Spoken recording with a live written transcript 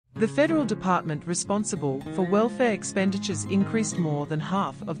The federal department responsible for welfare expenditures increased more than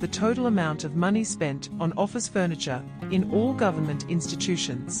half of the total amount of money spent on office furniture in all government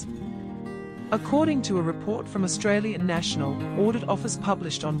institutions. According to a report from Australian National Audit Office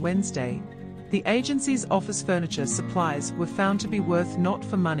published on Wednesday, the agency's office furniture supplies were found to be worth not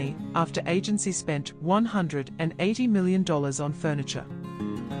for money after agency spent $180 million on furniture.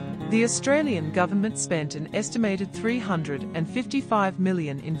 The Australian government spent an estimated $355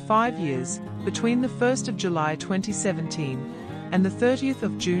 million in 5 years, between the 1st of July 2017 and the 30th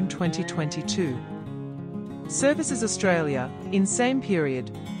of June 2022. Services Australia, in same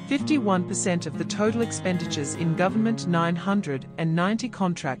period, 51% of the total expenditures in government 990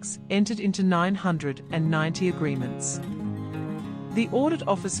 contracts entered into 990 agreements. The Audit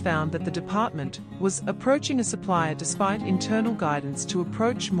Office found that the department was approaching a supplier despite internal guidance to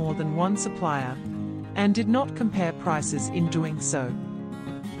approach more than one supplier, and did not compare prices in doing so.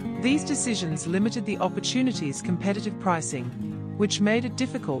 These decisions limited the opportunity's competitive pricing, which made it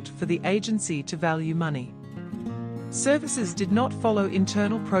difficult for the agency to value money. Services did not follow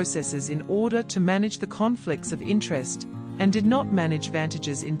internal processes in order to manage the conflicts of interest, and did not manage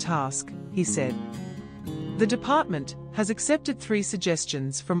vantages in task, he said. The department has accepted 3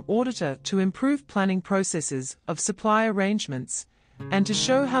 suggestions from auditor to improve planning processes of supply arrangements and to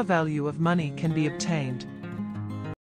show how value of money can be obtained.